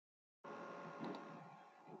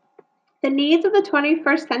The needs of the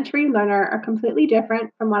 21st century learner are completely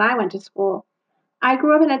different from when I went to school. I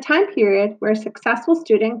grew up in a time period where a successful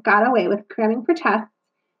student got away with cramming for tests,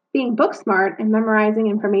 being book smart, and memorizing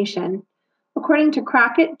information. According to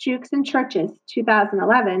Crockett, Jukes, and Church's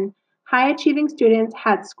 2011, high achieving students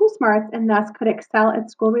had school smarts and thus could excel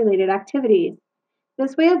at school related activities.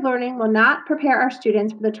 This way of learning will not prepare our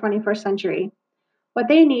students for the 21st century. What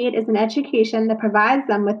they need is an education that provides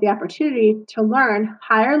them with the opportunity to learn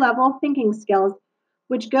higher level thinking skills,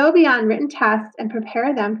 which go beyond written tests and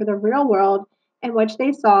prepare them for the real world in which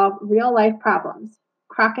they solve real life problems.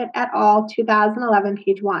 Crockett et al., 2011,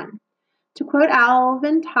 page 1. To quote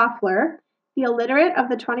Alvin Toffler, the illiterate of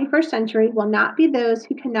the 21st century will not be those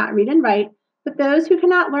who cannot read and write, but those who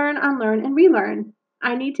cannot learn, unlearn, and relearn.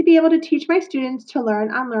 I need to be able to teach my students to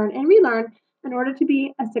learn, unlearn, and relearn in order to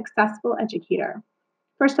be a successful educator.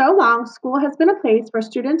 For so long, school has been a place where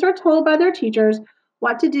students are told by their teachers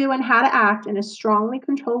what to do and how to act in a strongly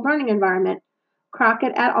controlled learning environment.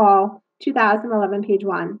 Crockett et al., 2011, page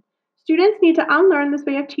 1. Students need to unlearn this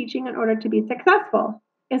way of teaching in order to be successful.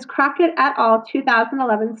 As Crockett et al.,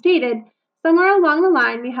 2011 stated, somewhere along the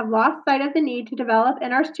line we have lost sight of the need to develop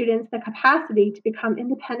in our students the capacity to become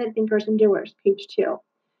independent thinkers and doers. Page 2.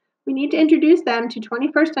 We need to introduce them to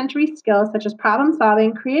 21st century skills such as problem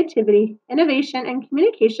solving, creativity, innovation, and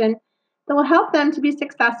communication that will help them to be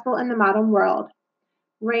successful in the modern world.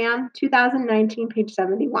 Ram, 2019, page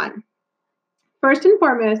 71. First and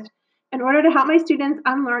foremost, in order to help my students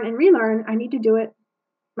unlearn and relearn, I need to do it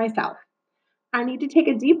myself. I need to take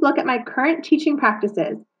a deep look at my current teaching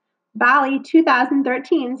practices. Bali,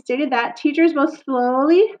 2013, stated that teachers will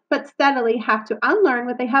slowly but steadily have to unlearn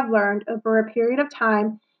what they have learned over a period of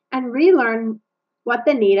time and relearn what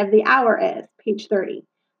the need of the hour is. Page 30.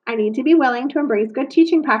 I need to be willing to embrace good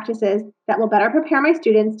teaching practices that will better prepare my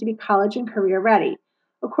students to be college and career ready.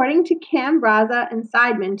 According to Kim, Braza, and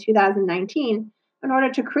Seidman, 2019, in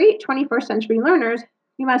order to create 21st century learners,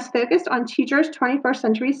 we must focus on teachers' 21st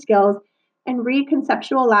century skills and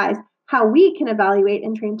reconceptualize how we can evaluate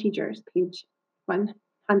and train teachers. Page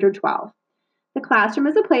 112. The classroom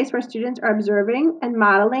is a place where students are observing the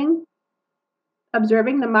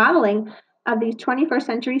modeling of these 21st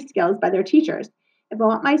century skills by their teachers. If I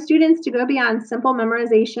want my students to go beyond simple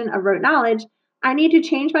memorization of rote knowledge, I need to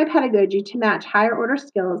change my pedagogy to match higher order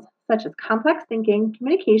skills such as complex thinking,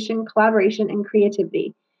 communication, collaboration, and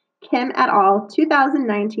creativity. Kim et al.,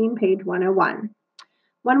 2019, page 101.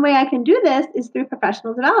 One way I can do this is through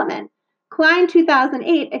professional development. Klein,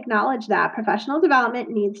 2008, acknowledged that professional development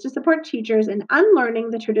needs to support teachers in unlearning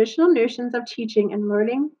the traditional notions of teaching and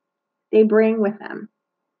learning they bring with them.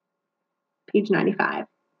 Page 95.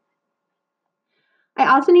 I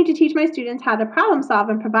also need to teach my students how to problem solve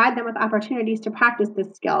and provide them with opportunities to practice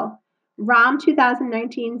this skill. Ram,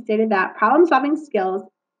 2019, stated that problem solving skills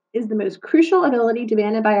is the most crucial ability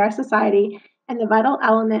demanded by our society and the vital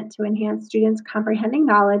element to enhance students' comprehending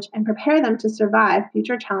knowledge and prepare them to survive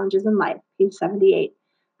future challenges in life. Page 78.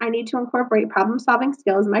 I need to incorporate problem solving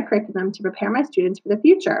skills in my curriculum to prepare my students for the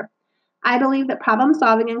future. I believe that problem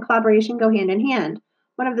solving and collaboration go hand in hand.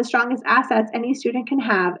 One of the strongest assets any student can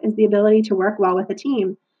have is the ability to work well with a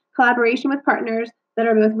team. Collaboration with partners that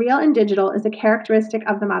are both real and digital is a characteristic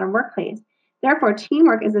of the modern workplace. Therefore,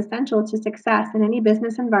 teamwork is essential to success in any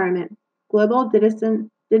business environment. Global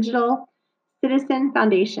Digital Citizen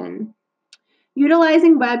Foundation.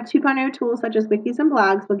 Utilizing Web 2.0 tools such as wikis and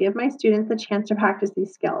blogs will give my students the chance to practice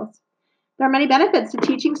these skills. There are many benefits to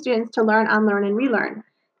teaching students to learn, unlearn, and relearn.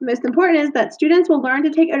 The most important is that students will learn to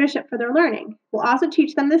take ownership for their learning. We'll also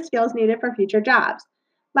teach them the skills needed for future jobs.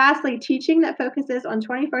 Lastly, teaching that focuses on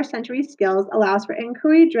 21st century skills allows for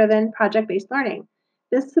inquiry-driven, project-based learning.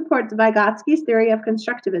 This supports Vygotsky's theory of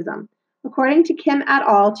constructivism. According to Kim et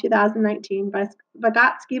al., 2019,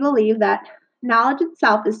 Vygotsky believed that knowledge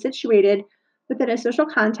itself is situated within a social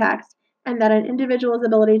context and that an individual's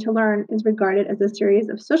ability to learn is regarded as a series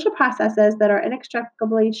of social processes that are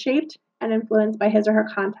inextricably shaped and influenced by his or her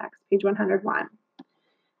context. Page 101.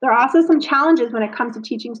 There are also some challenges when it comes to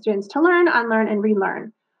teaching students to learn, unlearn, and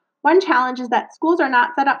relearn. One challenge is that schools are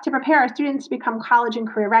not set up to prepare our students to become college and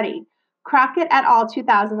career ready. Crockett et al.,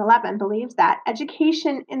 2011, believes that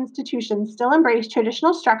education institutions still embrace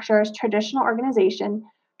traditional structures, traditional organization,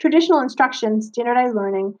 traditional instruction, standardized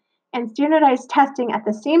learning, and standardized testing at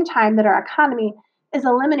the same time that our economy is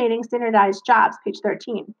eliminating standardized jobs. Page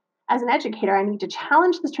 13. As an educator, I need to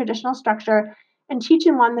challenge this traditional structure and teach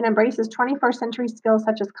in one that embraces 21st century skills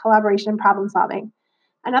such as collaboration and problem solving.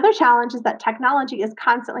 Another challenge is that technology is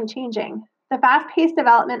constantly changing. The fast-paced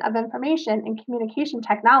development of information and communication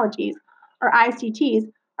technologies, or ICTs,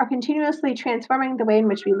 are continuously transforming the way in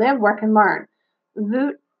which we live, work, and learn.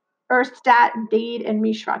 Voot, Erstat, Dade, and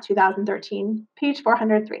Mishra, 2013, page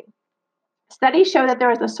 403. Studies show that there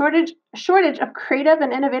is a shortage of creative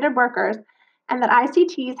and innovative workers, and that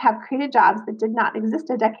ICTs have created jobs that did not exist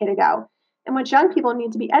a decade ago, in which young people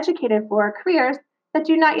need to be educated for careers that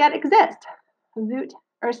do not yet exist. Voot,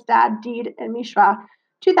 Erstat, Dade, and Mishra,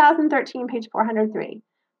 2013, page 403.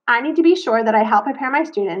 I need to be sure that I help prepare my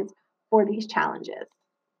students for these challenges.